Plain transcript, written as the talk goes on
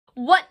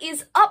What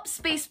is up,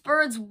 space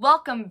birds?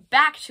 Welcome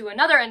back to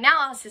another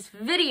analysis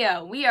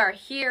video. We are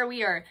here,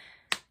 we are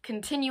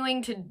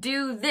continuing to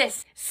do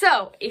this.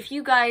 So, if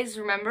you guys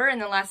remember in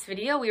the last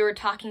video, we were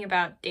talking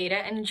about Data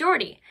and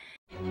Geordi.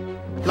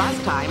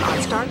 Last time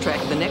on Star Trek: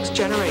 The Next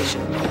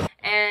Generation.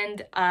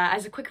 And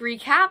as a quick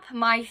recap,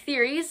 my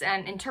theories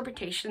and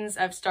interpretations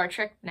of Star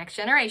Trek: Next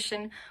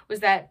Generation was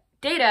that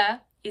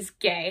Data is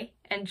gay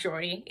and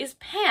Geordi is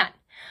pan.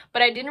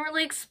 But I didn't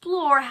really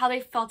explore how they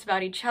felt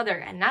about each other,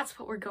 and that's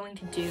what we're going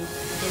to do in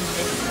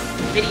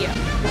this video.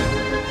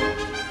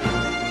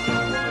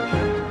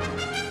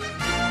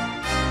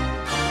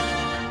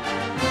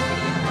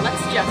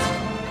 Let's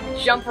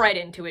just jump right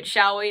into it,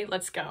 shall we?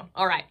 Let's go.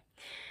 All right.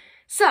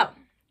 So,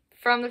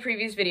 from the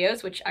previous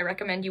videos, which I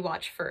recommend you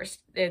watch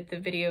first, the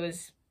video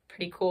is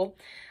pretty cool,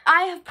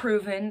 I have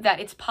proven that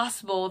it's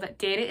possible that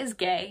Data is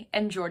gay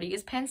and Geordi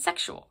is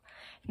pansexual.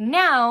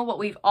 Now, what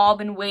we've all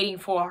been waiting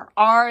for,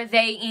 are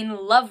they in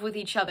love with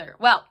each other?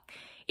 Well,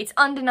 it's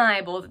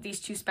undeniable that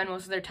these two spend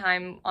most of their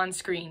time on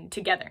screen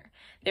together.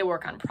 They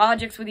work on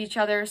projects with each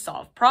other,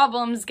 solve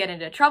problems, get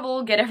into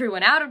trouble, get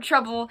everyone out of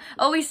trouble,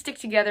 always stick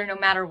together no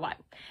matter what.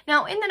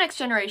 Now, in The Next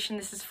Generation,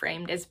 this is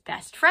framed as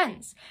best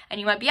friends. And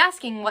you might be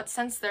asking, what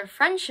sets their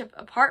friendship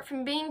apart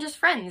from being just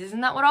friends?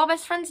 Isn't that what all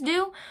best friends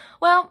do?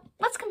 Well,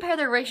 let's compare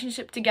their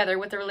relationship together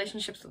with the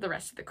relationships with the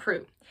rest of the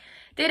crew.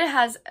 Data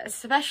has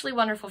especially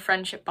wonderful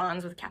friendship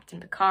bonds with Captain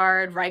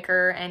Picard,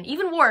 Riker, and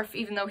even Worf,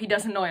 even though he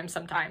does annoy him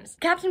sometimes.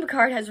 Captain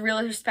Picard has real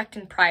respect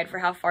and pride for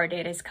how far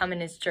Data has come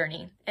in his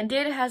journey, and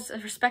Data has a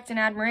respect and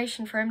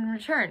admiration for him in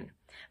return.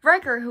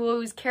 Riker, who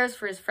always cares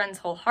for his friends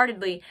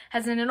wholeheartedly,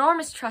 has an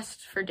enormous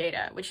trust for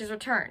Data, which is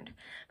returned.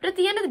 But at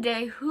the end of the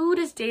day, who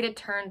does Data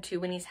turn to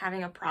when he's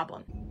having a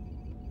problem?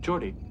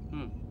 Geordi,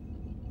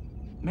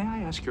 may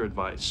I ask your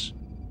advice?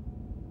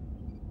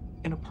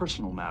 In a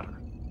personal matter.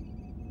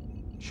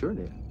 Sure,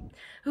 Dad.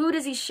 Who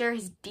does he share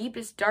his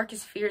deepest,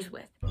 darkest fears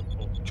with?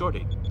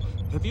 Geordi,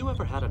 have you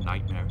ever had a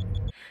nightmare?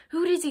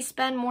 Who does he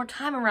spend more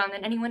time around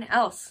than anyone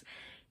else?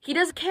 He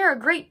does care a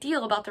great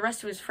deal about the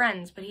rest of his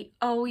friends, but he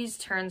always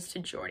turns to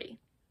Geordi.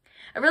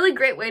 A really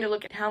great way to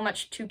look at how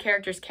much two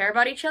characters care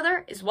about each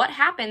other is what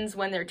happens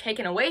when they're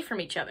taken away from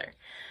each other.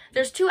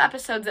 There's 2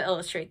 episodes that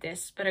illustrate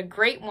this, but a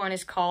great one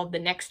is called The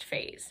Next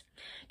Phase.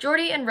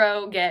 Geordi and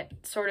Ro get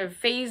sort of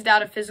phased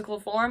out of physical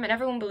form, and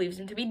everyone believes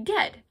him to be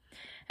dead.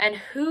 And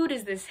who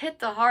does this hit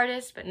the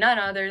hardest but none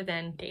other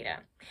than Data?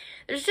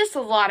 There's just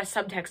a lot of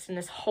subtext in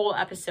this whole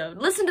episode.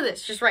 Listen to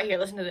this, just right here,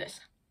 listen to this.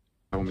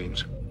 By all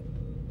means.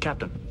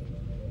 Captain,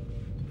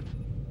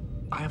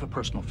 I have a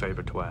personal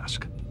favor to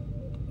ask.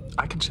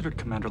 I considered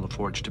Commander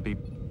LaForge to be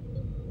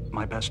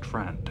my best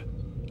friend.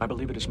 I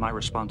believe it is my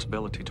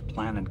responsibility to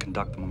plan and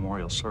conduct the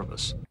memorial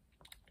service.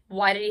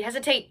 Why did he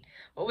hesitate?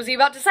 What was he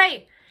about to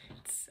say?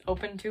 It's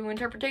open to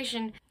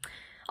interpretation.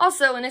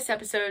 Also, in this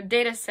episode,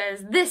 Data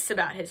says this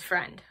about his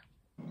friend.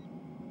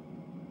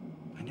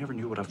 I never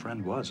knew what a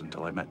friend was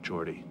until I met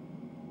Geordi.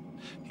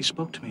 He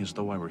spoke to me as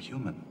though I were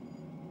human.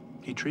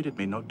 He treated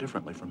me no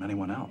differently from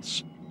anyone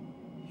else.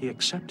 He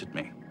accepted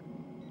me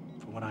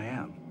for what I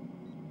am.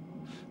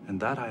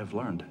 And that, I have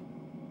learned,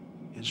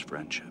 is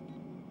friendship.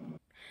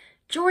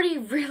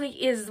 Geordi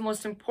really is the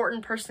most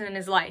important person in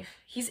his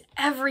life. He's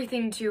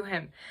everything to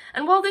him.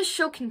 And while this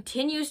show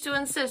continues to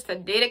insist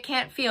that Data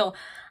can't feel,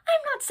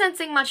 I'm not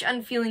sensing much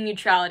unfeeling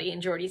neutrality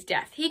in Geordi's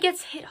death. He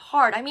gets hit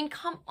hard. I mean,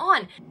 come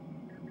on.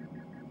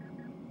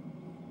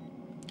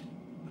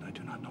 But I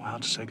do not know how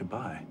to say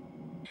goodbye.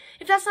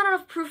 If that's not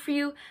enough proof for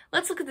you,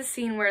 let's look at the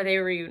scene where they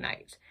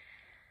reunite.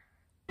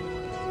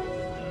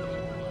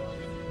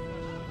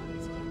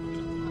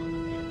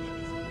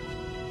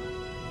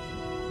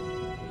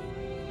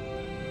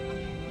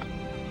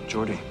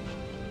 Geordi,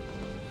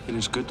 it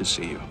is good to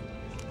see you.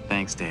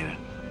 Thanks, Data.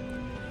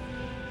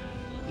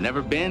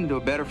 Never been to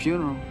a better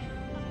funeral.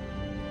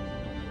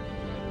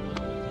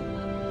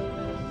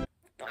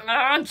 Come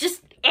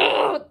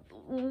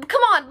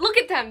on, look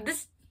at them.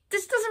 This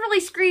doesn't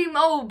really scream,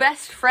 oh,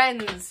 best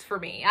friends for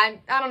me. I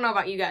don't know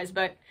about you guys,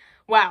 but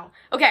wow.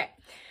 Okay,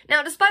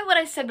 now despite what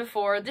I said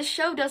before, this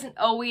show doesn't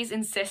always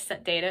insist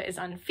that Data is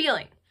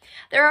unfeeling.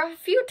 There are a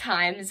few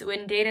times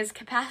when Data's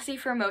capacity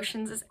for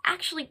emotions is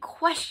actually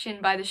questioned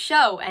by the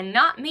show, and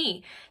not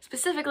me,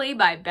 specifically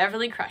by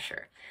Beverly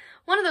Crusher.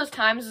 One of those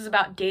times was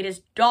about Data's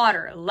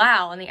daughter,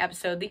 Lal, in the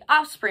episode The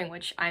Offspring,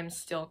 which I'm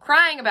still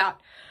crying about.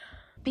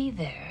 Be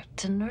there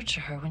to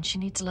nurture her when she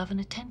needs love and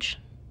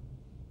attention.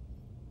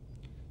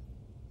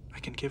 I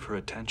can give her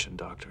attention,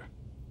 Doctor.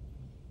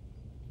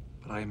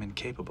 But I am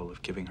incapable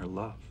of giving her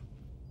love.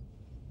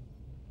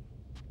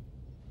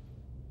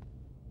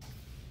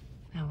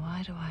 Now,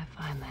 why do I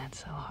find that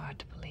so hard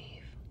to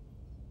believe?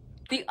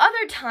 The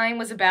other time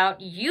was about,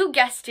 you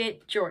guessed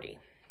it, Geordi.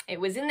 It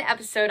was in the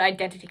episode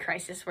Identity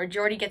Crisis, where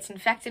Geordi gets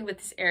infected with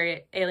this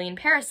alien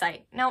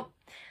parasite. Now,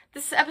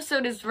 this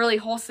episode is really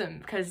wholesome,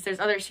 because there's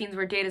other scenes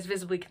where Data's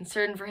visibly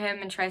concerned for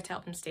him and tries to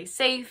help him stay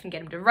safe and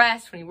get him to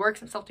rest when he works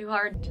himself too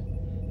hard.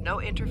 No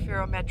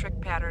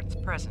interferometric patterns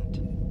present.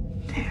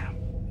 Damn.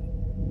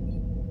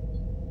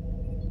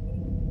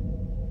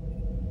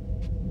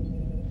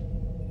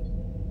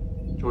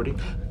 Geordi,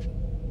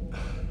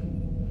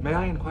 may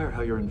I inquire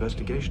how your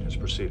investigation is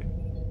proceeding?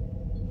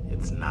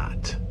 It's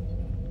not.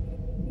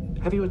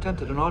 Have you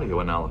attempted an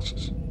audio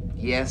analysis?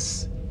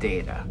 Yes,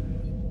 data.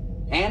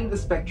 And the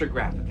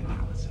spectrographic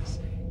analysis.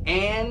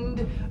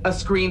 And a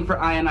screen for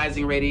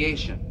ionizing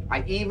radiation.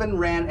 I even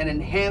ran an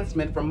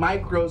enhancement for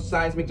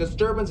microseismic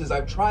disturbances.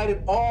 I've tried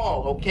it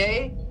all,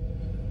 okay?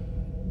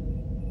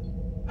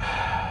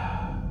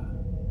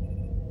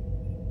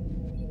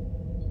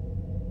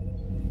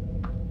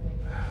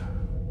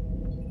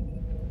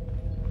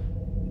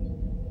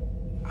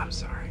 I'm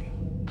sorry.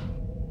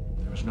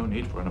 There was no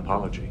need for an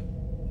apology.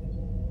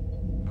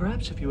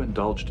 Perhaps if you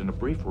indulged in a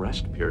brief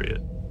rest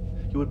period,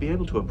 you would be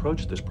able to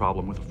approach this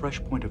problem with a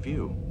fresh point of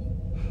view.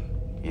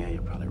 Yeah,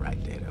 you're probably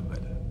right, Data, but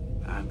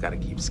I've got to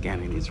keep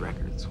scanning these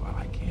records while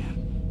I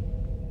can.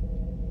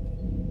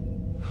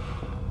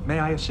 May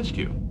I assist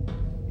you?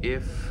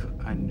 If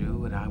I knew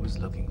what I was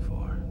looking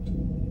for.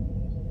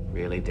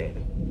 Really,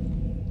 Data.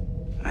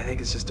 I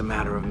think it's just a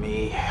matter of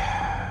me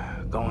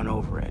going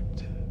over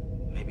it.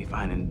 Maybe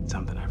finding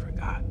something I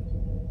forgot.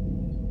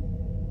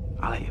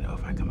 I'll let you know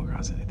if I come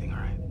across anything, all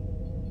right?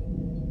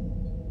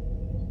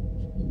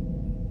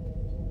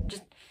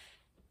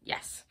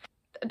 Yes.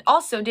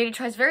 Also, Data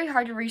tries very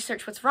hard to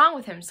research what's wrong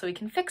with him so he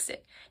can fix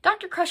it.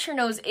 Dr. Crusher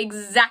knows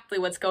exactly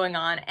what's going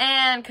on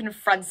and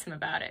confronts him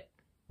about it.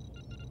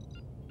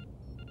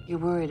 You're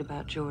worried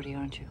about Geordi,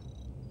 aren't you?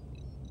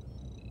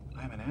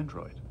 I am an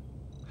android.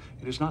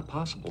 It is not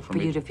possible for For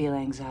me you to feel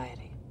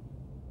anxiety.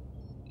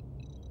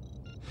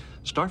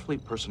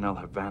 Starfleet personnel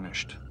have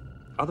vanished.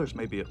 Others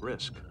may be at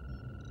risk.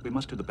 We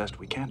must do the best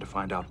we can to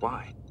find out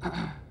why.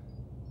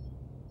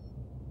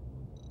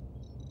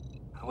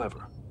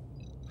 However,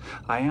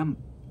 I am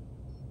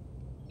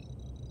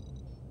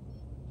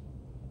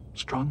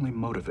strongly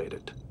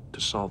motivated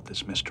to solve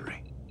this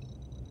mystery.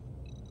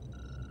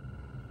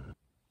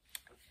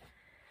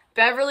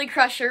 Beverly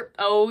Crusher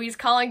always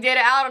calling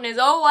Data out on his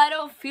 "oh, I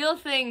don't feel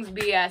things"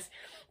 BS.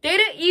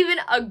 Data even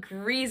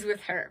agrees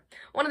with her.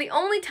 One of the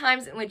only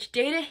times in which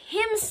Data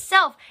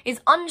himself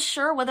is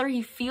unsure whether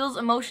he feels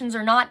emotions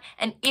or not,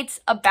 and it's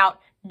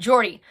about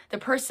Geordi, the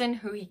person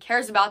who he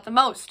cares about the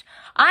most.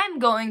 I'm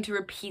going to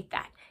repeat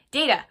that.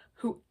 Data,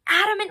 who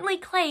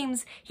adamantly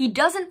claims he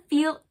doesn't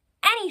feel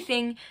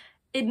anything,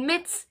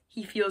 admits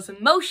he feels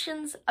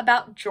emotions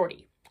about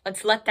Geordi.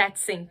 Let's let that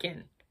sink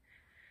in.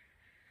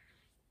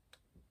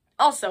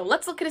 Also,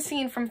 let's look at a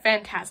scene from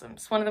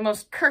Phantasms, one of the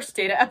most cursed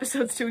Data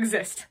episodes to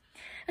exist.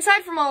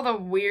 Aside from all the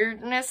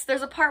weirdness,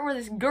 there's a part where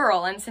this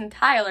girl, Ensign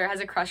Tyler, has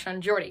a crush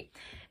on Geordi,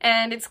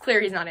 and it's clear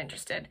he's not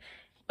interested.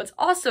 What's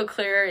also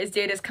clear is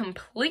Data's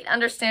complete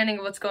understanding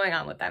of what's going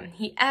on with them.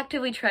 He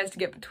actively tries to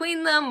get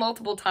between them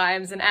multiple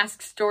times and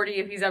asks Geordi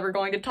if he's ever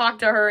going to talk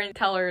to her and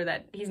tell her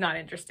that he's not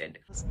interested.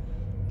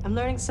 I'm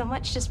learning so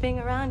much just being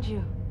around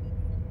you.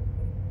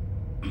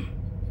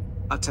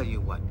 I'll tell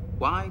you what.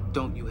 Why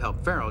don't you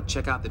help Farrell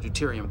check out the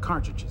deuterium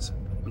cartridges?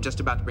 I'm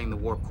just about to bring the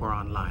warp core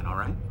online, all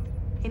right?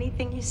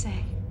 Anything you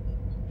say.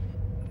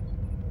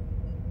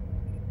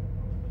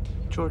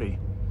 Geordi,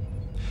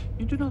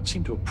 you do not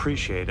seem to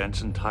appreciate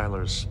Ensign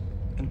Tyler's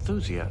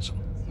enthusiasm.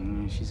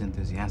 She's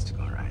enthusiastic,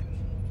 all right.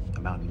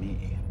 About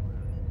me.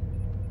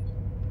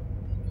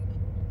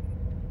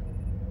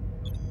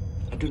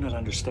 I do not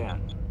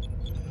understand.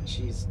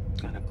 She's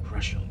got a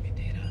crush on me,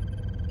 Data.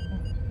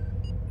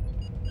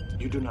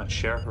 You do not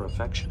share her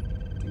affection.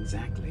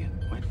 Exactly,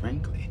 and quite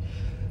frankly,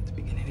 it's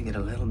beginning to get a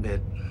little bit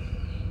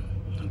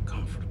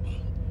uncomfortable.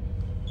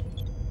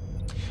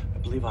 I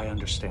believe I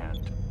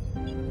understand.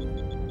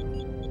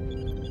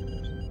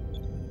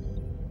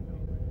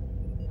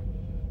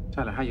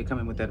 Tyler, how you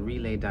coming with that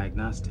relay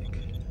diagnostic?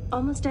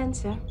 Almost done,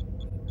 sir.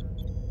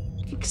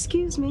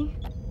 Excuse me.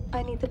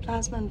 I need the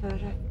plasma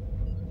inverter.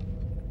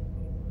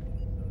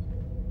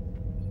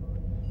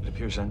 It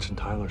appears Ensign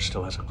Tyler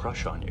still has a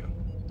crush on you.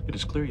 It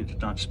is clear you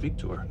did not speak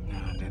to her. No,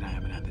 Dad, I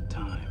haven't had the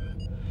time.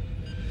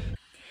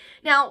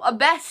 Now, a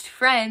best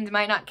friend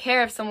might not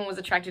care if someone was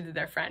attracted to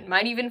their friend,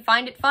 might even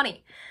find it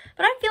funny.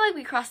 But I feel like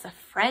we crossed the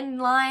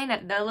friend line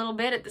a little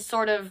bit at the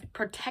sort of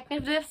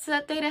protectiveness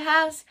that Data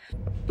has.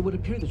 It would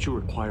appear that you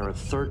require a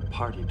third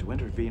party to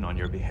intervene on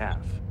your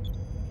behalf.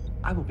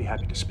 I will be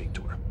happy to speak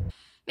to her.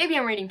 Maybe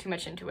I'm reading too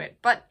much into it,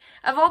 but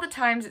of all the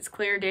times it's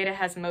clear Data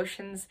has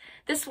emotions,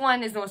 this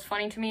one is the most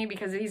funny to me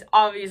because he's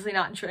obviously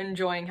not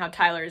enjoying how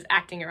Tyler is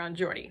acting around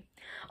Geordi.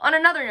 On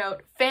another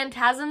note,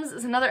 Phantasms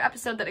is another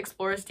episode that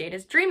explores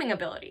Data's dreaming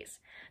abilities.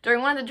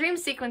 During one of the dream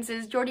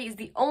sequences, Geordi is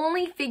the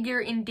only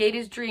figure in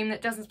Data's dream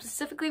that doesn't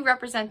specifically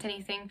represent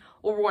anything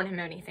or warn him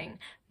anything.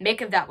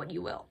 Make of that what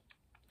you will.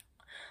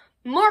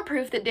 More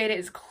proof that Data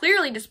is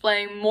clearly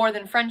displaying more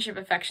than friendship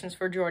affections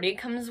for Geordi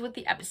comes with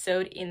the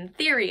episode In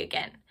Theory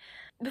again.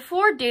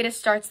 Before Data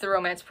starts the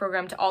romance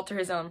program to alter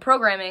his own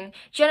programming,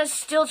 Jenna's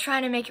still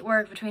trying to make it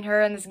work between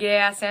her and this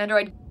gay-ass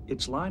android.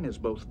 Its line is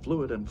both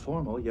fluid and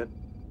formal, yet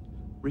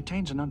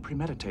retains an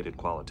unpremeditated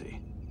quality.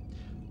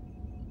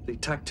 The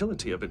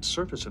tactility of its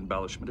surface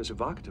embellishment is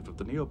evocative of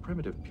the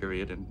neo-primitive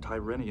period in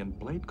Tyrrhenian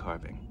blade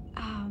carving.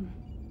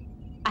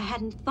 I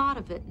hadn't thought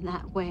of it in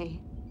that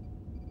way.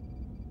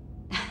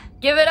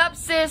 Give it up,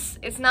 sis.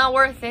 It's not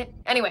worth it.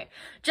 Anyway,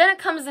 Jenna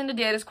comes into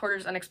Data's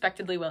quarters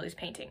unexpectedly while he's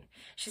painting.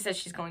 She says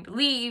she's going to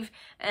leave,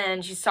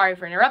 and she's sorry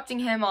for interrupting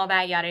him, all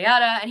that, yada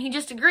yada, and he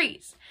just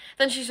agrees.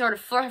 Then she sort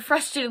of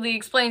frustratedly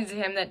explains to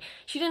him that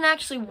she didn't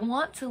actually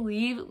want to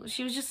leave.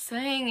 She was just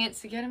saying it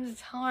to get him to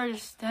tell her to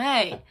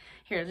stay.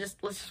 Here, let's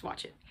just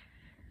watch it.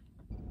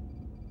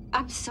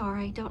 I'm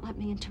sorry. Don't let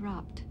me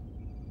interrupt.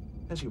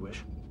 As you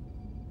wish.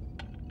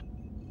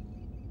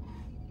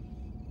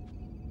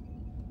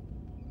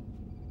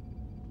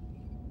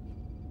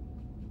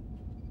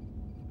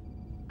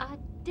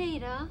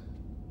 Data.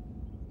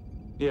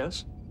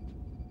 Yes?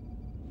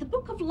 The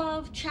Book of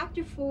Love,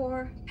 Chapter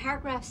 4,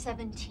 Paragraph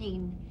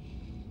 17.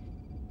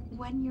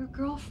 When your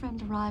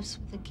girlfriend arrives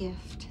with a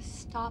gift,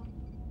 stop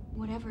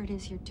whatever it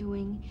is you're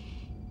doing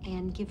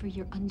and give her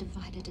your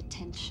undivided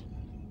attention.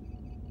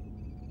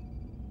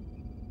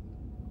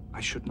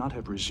 I should not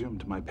have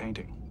resumed my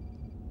painting.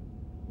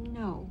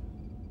 No.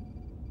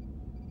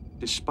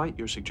 Despite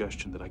your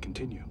suggestion that I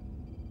continue.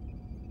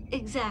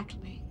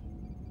 Exactly.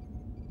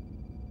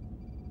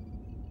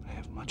 I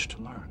have much to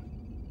learn.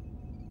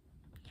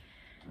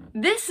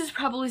 This is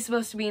probably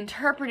supposed to be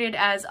interpreted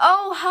as,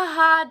 oh,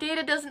 haha,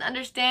 Data doesn't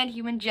understand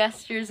human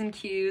gestures and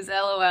cues,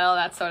 lol,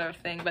 that sort of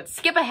thing, but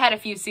skip ahead a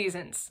few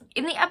seasons.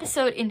 In the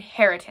episode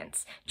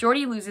Inheritance,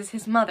 Geordi loses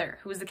his mother,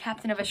 who was the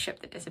captain of a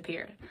ship that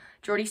disappeared.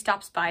 Geordi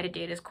stops by to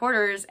Data's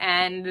quarters,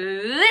 and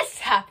this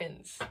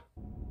happens.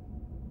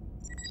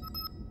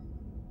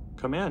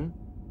 Come in.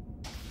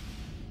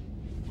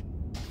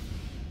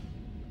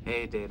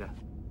 Hey, Data.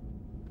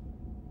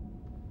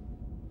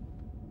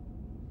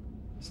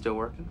 Still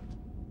working?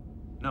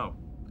 No.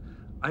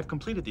 I've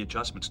completed the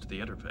adjustments to the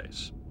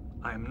interface.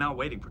 I am now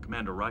waiting for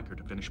Commander Riker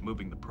to finish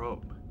moving the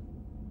probe.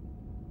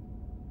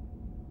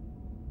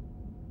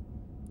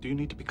 Do you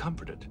need to be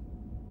comforted?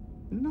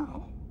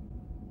 No.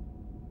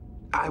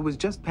 I was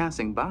just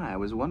passing by. I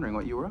was wondering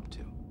what you were up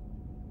to.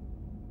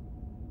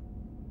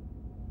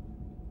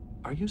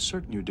 Are you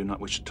certain you do not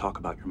wish to talk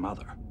about your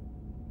mother?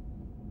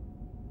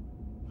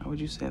 Why would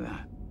you say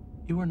that?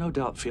 You are no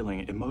doubt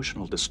feeling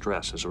emotional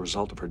distress as a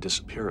result of her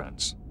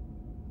disappearance.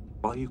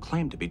 While you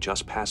claim to be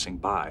just passing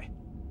by,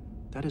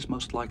 that is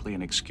most likely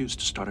an excuse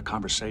to start a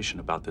conversation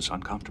about this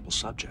uncomfortable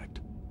subject.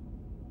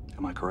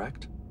 Am I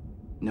correct?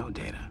 No,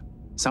 Data.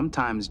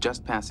 Sometimes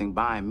just passing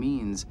by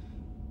means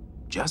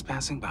just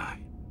passing by.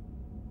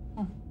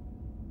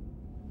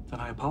 Then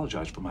I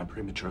apologize for my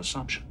premature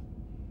assumption.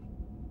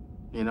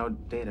 You know,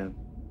 Data,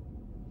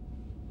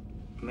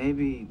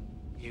 maybe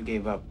you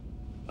gave up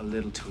a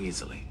little too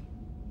easily.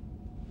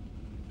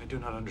 I do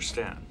not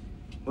understand.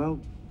 Well,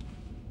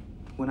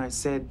 when I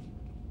said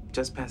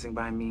just passing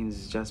by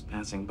means just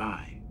passing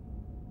by,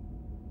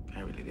 I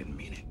really didn't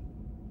mean it.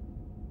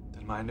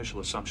 Then my initial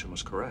assumption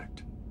was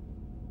correct.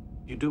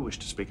 You do wish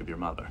to speak of your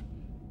mother.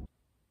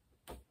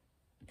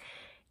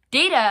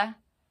 Data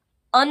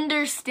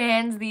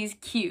understands these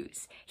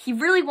cues. He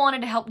really wanted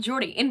to help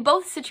Geordi. In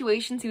both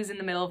situations, he was in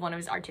the middle of one of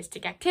his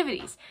artistic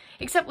activities,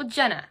 except with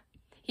Jenna.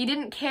 He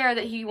didn't care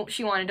that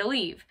she wanted to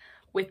leave.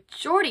 With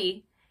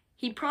Geordi,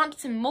 he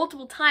prompts him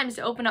multiple times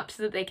to open up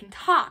so that they can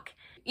talk.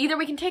 Either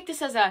we can take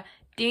this as a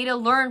Data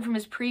learned from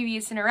his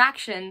previous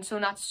interaction so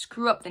not to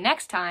screw up the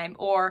next time,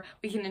 or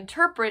we can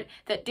interpret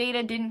that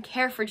Data didn't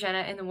care for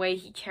Jenna in the way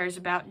he cares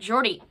about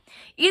Geordi.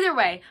 Either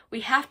way,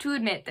 we have to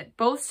admit that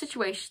both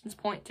situations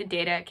point to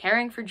Data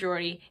caring for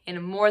Geordi in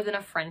a more than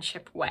a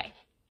friendship way.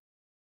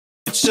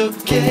 It's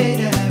okay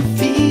to have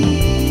feelings.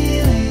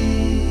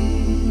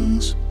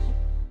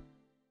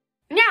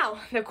 Now,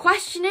 the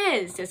question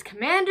is, does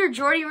Commander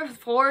Geordi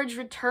Forge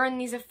return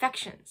these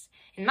affections?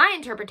 In my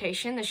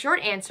interpretation, the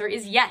short answer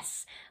is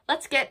yes.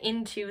 Let's get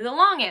into the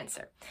long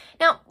answer.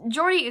 Now,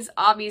 Geordi is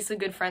obviously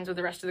good friends with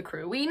the rest of the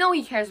crew. We know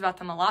he cares about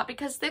them a lot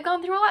because they've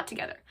gone through a lot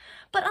together.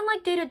 But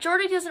unlike Data,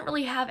 Geordi doesn't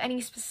really have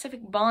any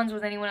specific bonds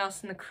with anyone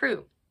else in the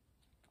crew.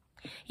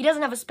 He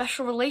doesn't have a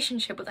special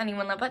relationship with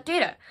anyone but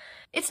Data.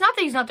 It's not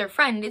that he's not their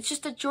friend, it's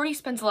just that Geordi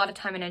spends a lot of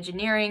time in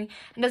engineering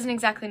and doesn't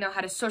exactly know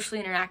how to socially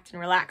interact and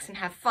relax and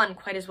have fun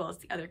quite as well as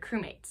the other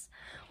crewmates.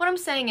 What I'm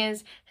saying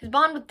is, his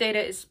bond with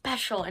Data is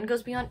special and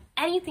goes beyond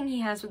anything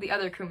he has with the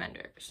other crew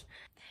members.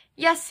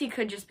 Yes, he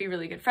could just be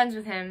really good friends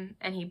with him,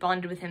 and he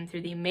bonded with him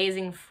through the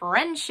amazing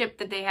friendship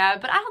that they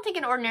have, but I don't think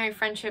an ordinary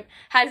friendship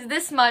has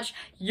this much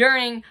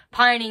yearning,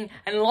 pining,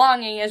 and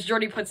longing as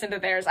Geordi puts into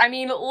theirs. I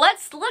mean,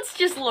 let's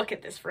just look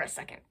at this for a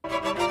second.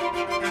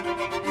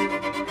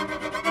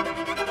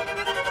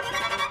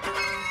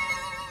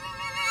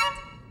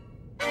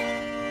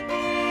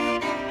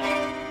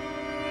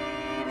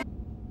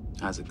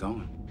 How's it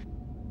going?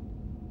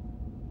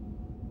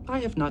 I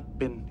have not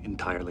been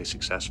entirely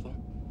successful.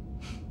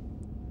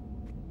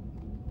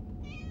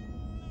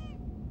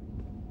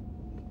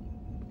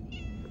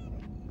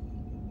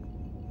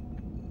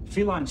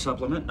 Feline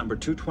supplement number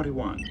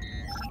 221.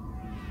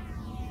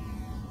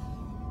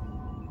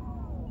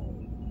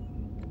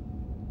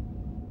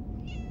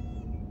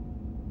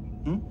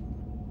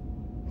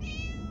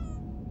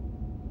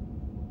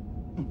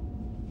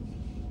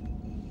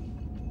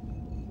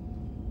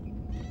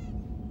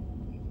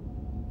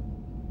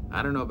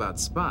 I don't know about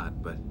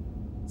Spot, but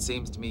it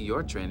seems to me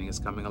your training is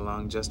coming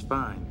along just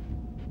fine.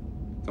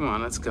 Come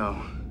on, let's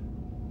go.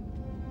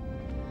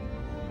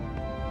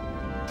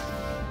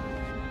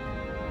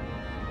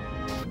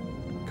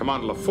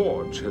 Commander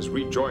LaForge has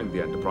rejoined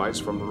the Enterprise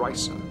from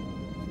Risa.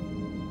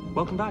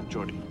 Welcome back,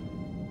 Geordi.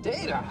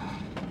 Data.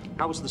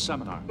 How was the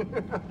seminar?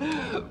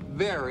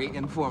 Very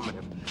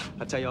informative.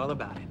 I'll tell you all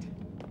about it.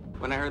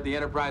 When I heard the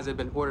Enterprise had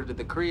been ordered to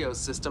the Creo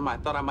system, I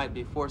thought I might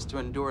be forced to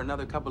endure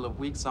another couple of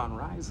weeks on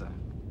Risa.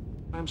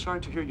 I'm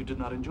sorry to hear you did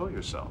not enjoy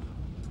yourself.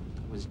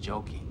 I was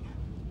joking.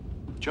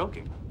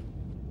 Joking?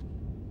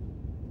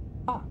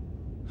 Ah,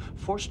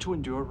 forced to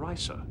endure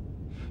Risa.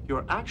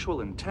 Your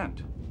actual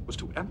intent was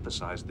to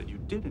emphasize that you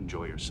did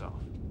enjoy yourself.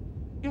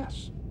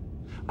 Yes,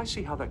 I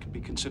see how that could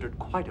be considered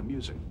quite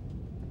amusing.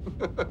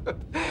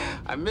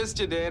 I missed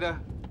you, Data.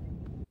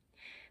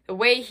 The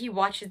way he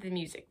watches the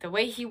music, the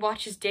way he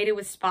watches Data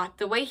with Spot,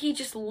 the way he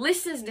just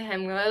listens to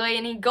him,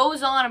 and he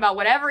goes on about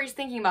whatever he's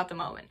thinking about the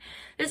moment.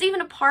 There's even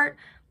a part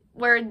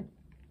where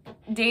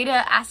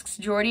Data asks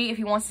Geordi if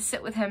he wants to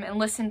sit with him and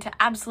listen to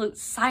absolute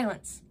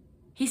silence.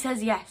 He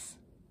says yes.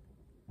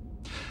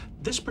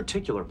 This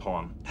particular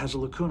poem has a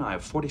lacunae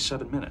of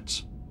 47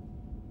 minutes.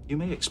 You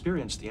may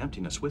experience the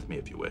emptiness with me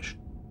if you wish.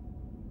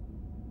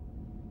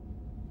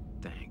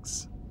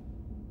 Thanks.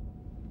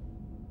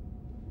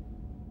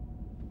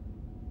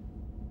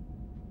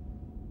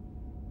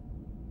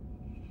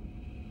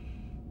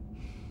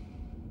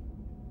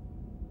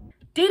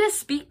 Data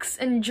speaks,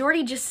 and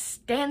Geordi just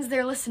stands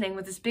there listening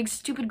with this big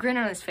stupid grin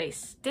on his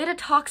face. Data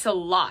talks a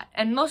lot,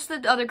 and most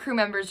of the other crew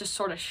members just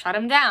sort of shut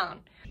him down.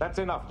 That's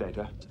enough,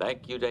 Data.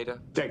 Thank you, Data.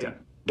 Data,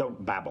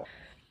 don't babble.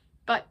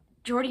 But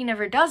Geordi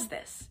never does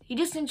this. He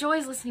just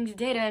enjoys listening to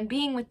Data and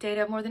being with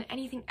Data more than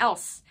anything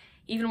else,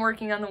 even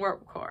working on the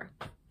warp core.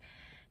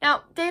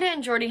 Now, Data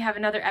and Geordi have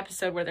another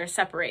episode where they're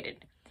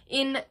separated.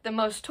 In The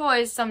Most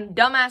Toys, some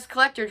dumbass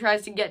collector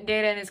tries to get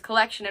Data in his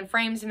collection and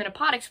frames him in a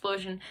pod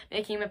explosion,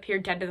 making him appear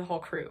dead to the whole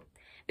crew.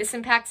 This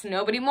impacts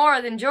nobody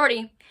more than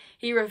Geordi.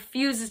 He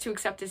refuses to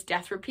accept his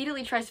death,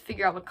 repeatedly tries to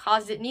figure out what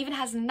caused it, and even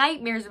has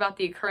nightmares about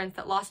the occurrence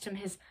that lost him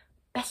his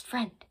best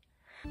friend.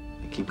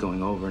 I keep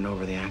going over and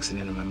over the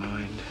accident in my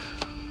mind,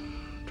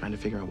 trying to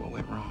figure out what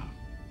went wrong.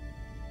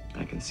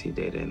 I can see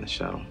Data in the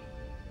shuttle.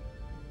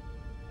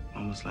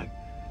 Almost like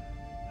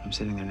I'm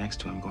sitting there next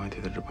to him going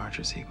through the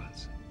departure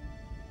sequence.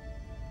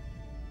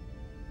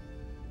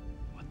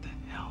 What the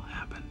hell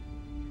happened?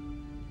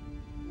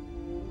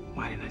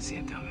 Why didn't I see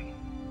it coming?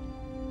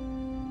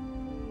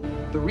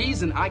 The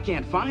reason I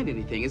can't find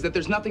anything is that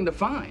there's nothing to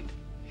find.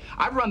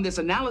 I've run this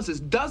analysis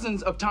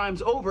dozens of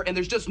times over, and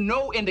there's just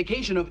no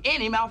indication of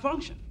any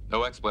malfunction.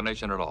 No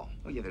explanation at all.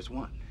 Oh, yeah, there's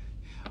one.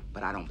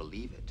 But I don't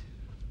believe it.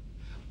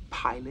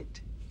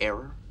 Pilot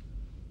error.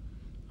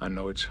 I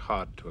know it's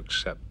hard to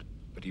accept,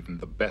 but even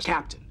the best...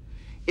 Captain,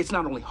 it's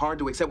not only hard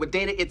to accept with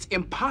Data, it's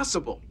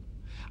impossible.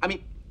 I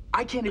mean,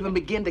 I can't even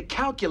begin to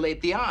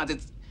calculate the odds.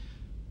 It's...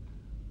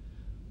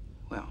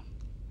 Well,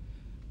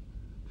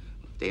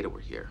 if Data were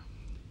here,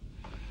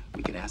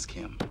 we could ask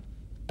him.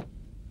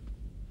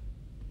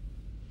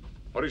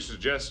 What are you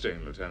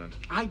suggesting, Lieutenant?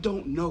 I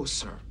don't know,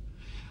 sir.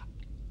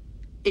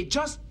 It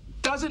just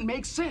doesn't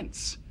make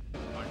sense.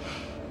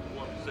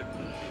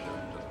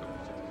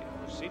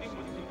 Proceeding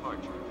with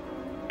departure.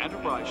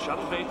 Enterprise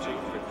Shuttle Bay 2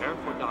 prepare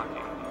for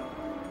docking.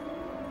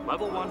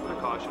 Level 1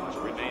 precautions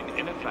remain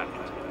in effect.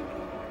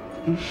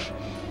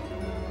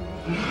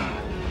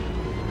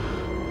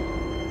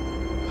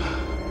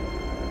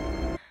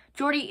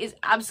 Geordi is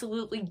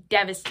absolutely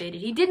devastated.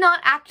 He did not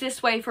act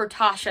this way for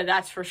Tasha,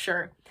 that's for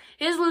sure.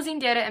 His losing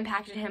Data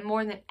impacted him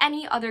more than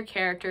any other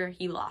character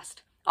he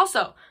lost.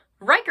 Also,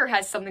 Riker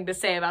has something to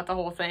say about the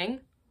whole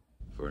thing.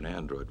 For an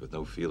android with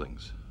no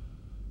feelings,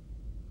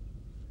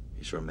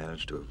 he sure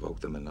managed to evoke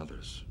them in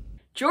others.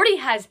 Geordi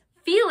has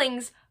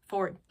feelings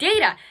for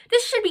Data.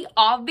 This should be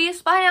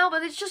obvious by now,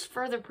 but it's just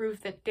further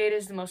proof that Data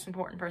is the most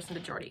important person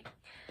to Geordi.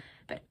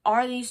 But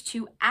are these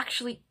two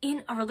actually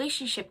in a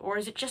relationship, or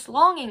is it just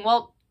longing?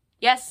 Well,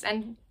 yes,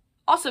 and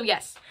also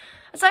yes.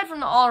 Aside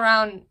from the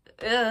all-around,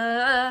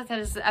 that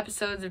is the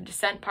episodes of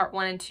Descent Part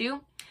 1 and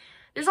 2,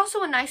 there's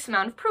also a nice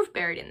amount of proof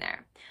buried in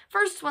there.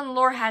 First, when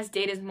Lore has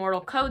Data's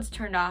mortal codes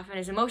turned off and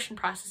his emotion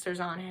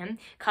processors on him,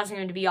 causing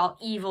him to be all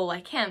evil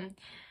like him,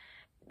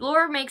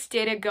 Lore makes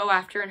Data go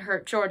after and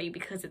hurt Geordi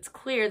because it's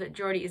clear that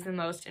Geordi is the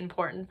most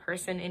important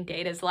person in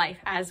Data's life,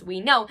 as we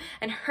know,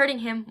 and hurting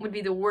him would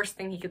be the worst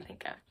thing he could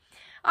think of.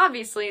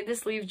 Obviously,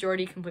 this leaves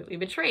Geordi completely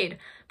betrayed,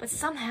 but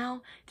somehow,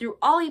 through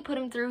all he put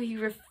him through, he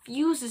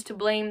refuses to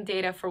blame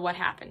Data for what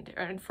happened,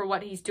 and for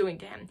what he's doing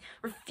to him,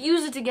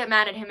 refuses to get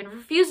mad at him, and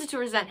refuses to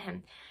resent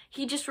him.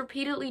 He just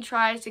repeatedly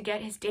tries to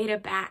get his Data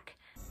back.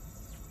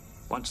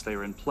 Once they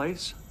are in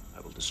place,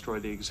 I will destroy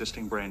the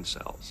existing brain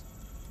cells.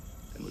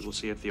 Then we will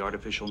see if the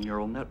artificial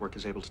neural network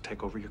is able to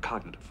take over your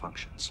cognitive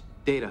functions.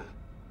 Data,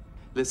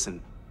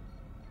 listen.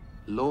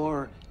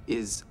 Lore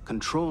is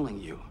controlling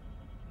you.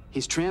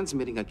 He's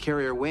transmitting a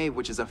carrier wave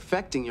which is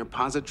affecting your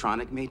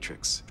positronic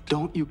matrix.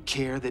 Don't you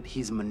care that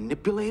he's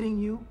manipulating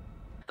you?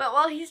 But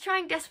while he's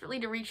trying desperately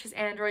to reach his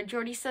android,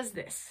 Geordi says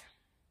this.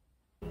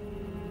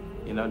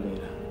 You know,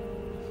 Data,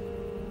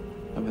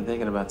 I've been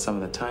thinking about some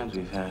of the times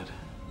we've had.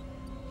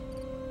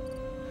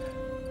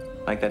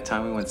 Like that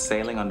time we went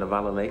sailing on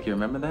Davala Lake, you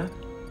remember that?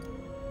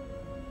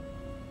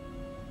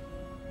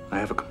 I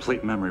have a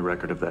complete memory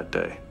record of that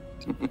day.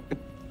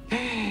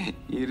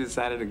 You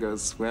decided to go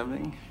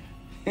swimming?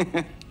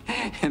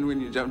 And when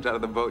you jumped out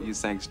of the boat, you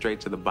sank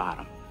straight to the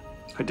bottom.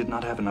 I did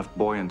not have enough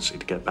buoyancy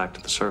to get back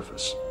to the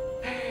surface.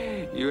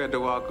 You had to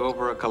walk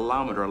over 1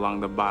 kilometer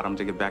along the bottom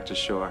to get back to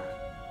shore.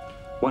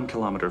 1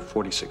 kilometer,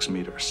 46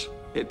 meters.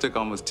 It took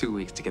almost 2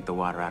 weeks to get the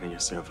water out of your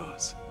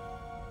servos.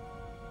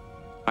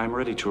 I'm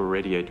ready to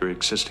irradiate your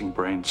existing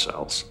brain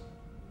cells.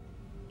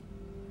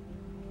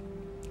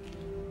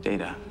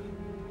 Data,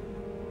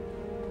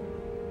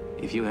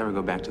 if you ever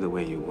go back to the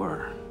way you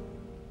were,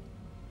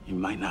 you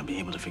might not be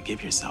able to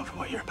forgive yourself for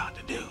what you're about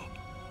to do.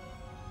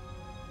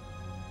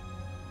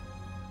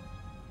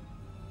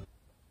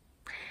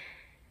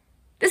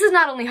 This is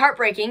not only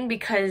heartbreaking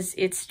because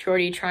it's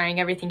Geordi trying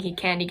everything he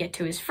can to get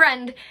to his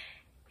friend,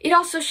 it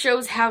also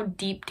shows how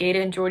deep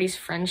Data and Geordi's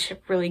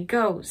friendship really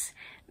goes.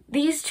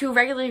 These two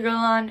regularly go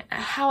on,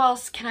 how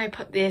else can I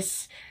put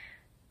this,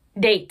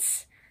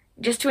 dates,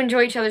 just to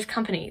enjoy each other's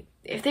company.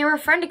 If they were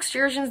friend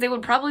excursions, they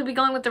would probably be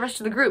going with the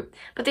rest of the group,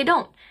 but they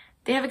don't.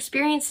 They have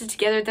experiences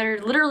together that are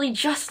literally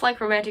just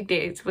like romantic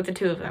dates with the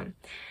two of them.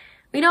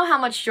 We know how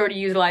much Geordi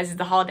utilizes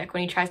the holodeck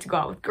when he tries to go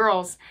out with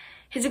girls.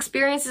 His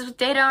experiences with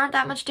Data aren't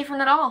that much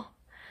different at all.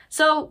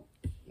 So,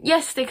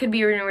 yes, they could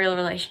be in a real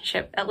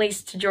relationship, at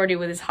least to Geordi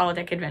with his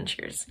holodeck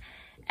adventures.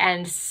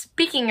 And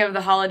speaking of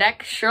the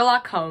holodeck,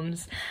 Sherlock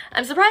Holmes.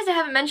 I'm surprised I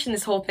haven't mentioned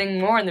this whole thing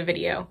more in the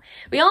video.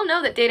 We all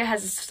know that Data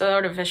has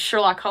sort of a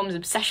Sherlock Holmes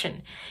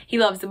obsession. He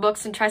loves the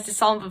books and tries to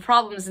solve the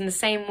problems in the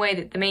same way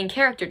that the main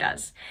character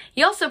does.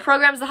 He also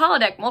programs the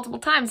holodeck multiple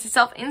times to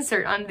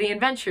self-insert on the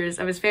adventures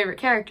of his favorite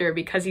character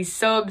because he's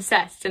so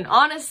obsessed and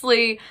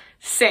honestly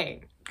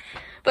sane.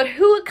 But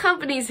who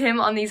accompanies him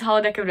on these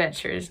holodeck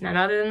adventures? None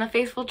other than the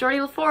faithful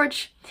Geordi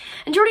LaForge.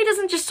 And Geordi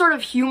doesn't just sort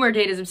of humor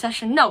Data's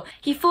obsession, no,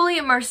 he fully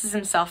immerses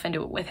himself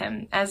into it with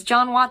him, as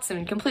John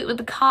Watson, complete with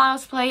the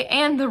cosplay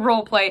and the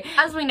roleplay.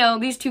 As we know,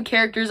 these two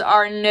characters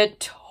are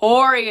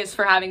notorious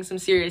for having some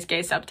serious gay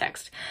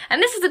subtext. And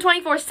this is the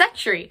 24th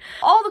century.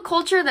 All the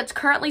culture that's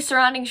currently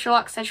surrounding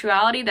Sherlock's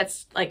sexuality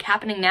that's, like,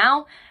 happening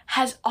now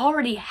has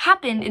already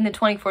happened in the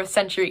 24th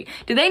century.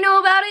 Do they know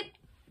about it?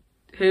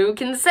 Who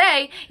can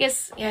say?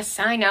 Yes,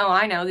 I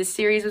know, this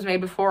series was made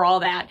before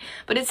all that,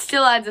 but it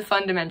still adds a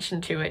fun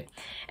dimension to it.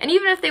 And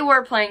even if they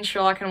were playing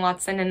Sherlock and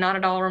Watson in not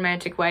at all a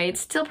romantic way, it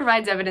still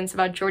provides evidence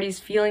about Geordi's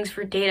feelings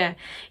for Data.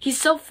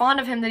 He's so fond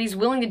of him that he's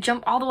willing to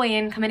jump all the way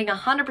in, committing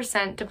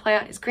 100% to play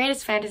out his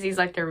greatest fantasies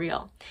like they're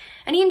real.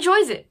 And he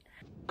enjoys it.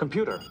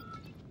 Computer,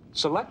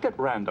 select at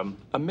random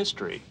a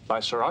mystery by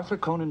Sir Arthur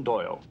Conan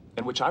Doyle,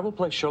 in which I will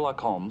play Sherlock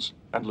Holmes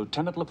and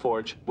Lieutenant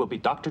LaForge will be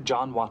Dr.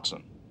 John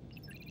Watson.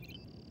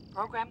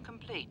 Program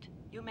complete.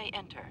 You may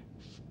enter.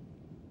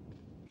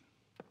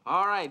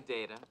 All right,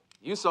 Data.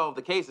 You solve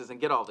the cases and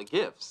get all the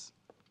gifts.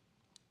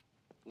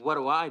 What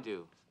do I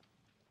do?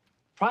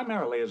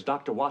 Primarily as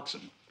Dr.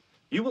 Watson,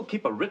 you will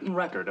keep a written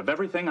record of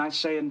everything I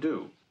say and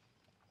do.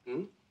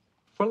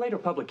 For later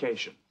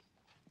publication.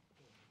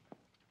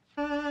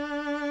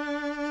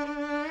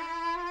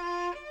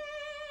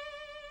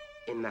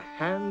 In the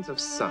hands of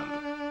some,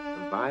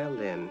 the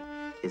violin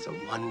is a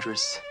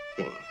wondrous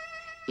thing,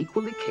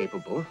 equally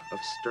capable of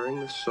stirring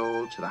the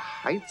soul to the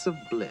heights of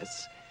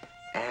bliss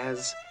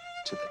as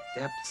to the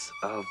depths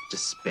of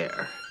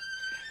despair.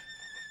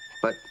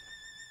 But,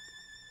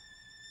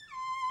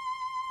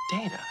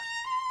 Data,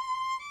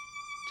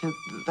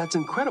 that's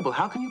incredible.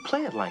 How can you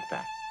play it like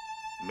that?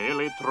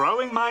 Merely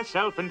throwing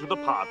myself into the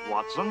part,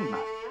 Watson.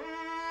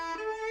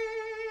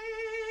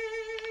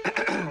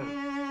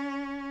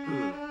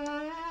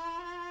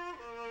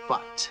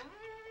 But,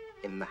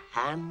 in the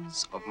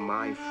hands of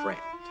my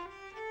friend,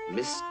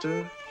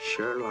 Mr.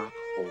 Sherlock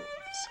Holmes,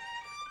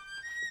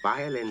 the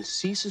violin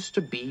ceases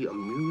to be a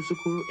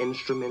musical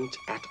instrument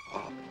at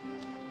all.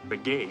 The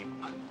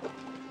game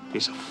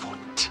is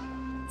afoot.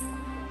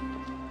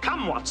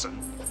 Come, Watson.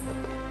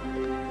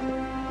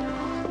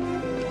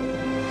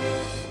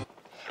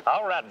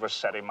 Our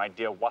adversary, my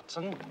dear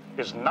Watson,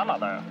 is none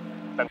other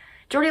than...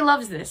 Geordi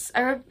loves this.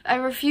 I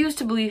refuse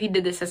to believe he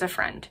did this as a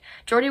friend.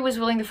 Geordi was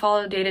willing to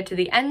follow Data to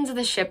the ends of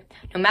the ship,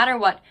 no matter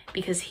what,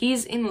 because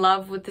he's in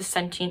love with the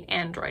sentient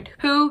android,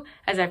 who,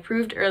 as I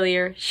proved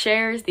earlier,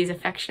 shares these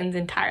affections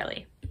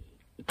entirely.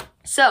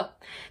 So,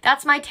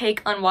 that's my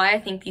take on why I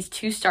think these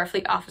two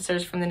Starfleet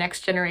officers from the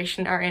next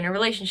generation are in a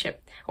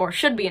relationship, or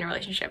should be in a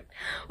relationship.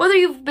 Whether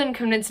you've been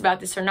convinced about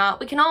this or not,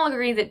 we can all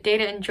agree that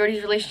Data and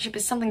Geordi's relationship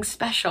is something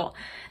special,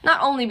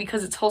 not only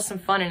because it's wholesome,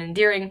 fun, and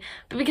endearing,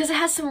 but because it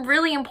has some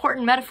really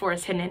important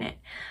metaphors hidden in it,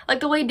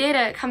 like the way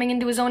Data coming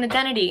into his own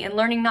identity and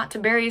learning not to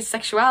bury his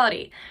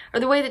sexuality,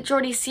 or the way that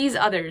Geordi sees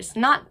others,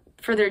 not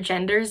for their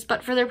genders,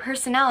 but for their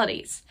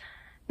personalities.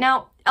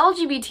 Now,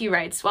 LGBT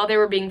rights, while they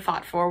were being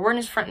fought for, weren't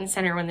as front and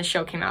center when the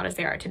show came out as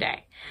they are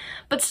today.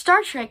 But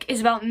Star Trek is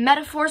about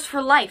metaphors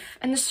for life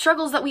and the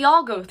struggles that we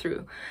all go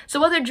through. So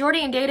whether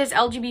Geordi and Data's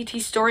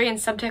LGBT story and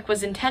subtext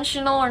was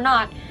intentional or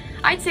not,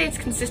 I'd say it's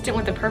consistent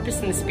with the purpose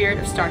and the spirit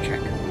of Star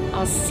Trek.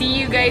 I'll see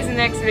you guys in the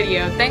next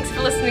video. Thanks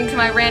for listening to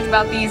my rant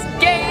about these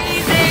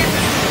gays in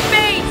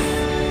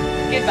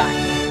space!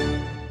 Goodbye.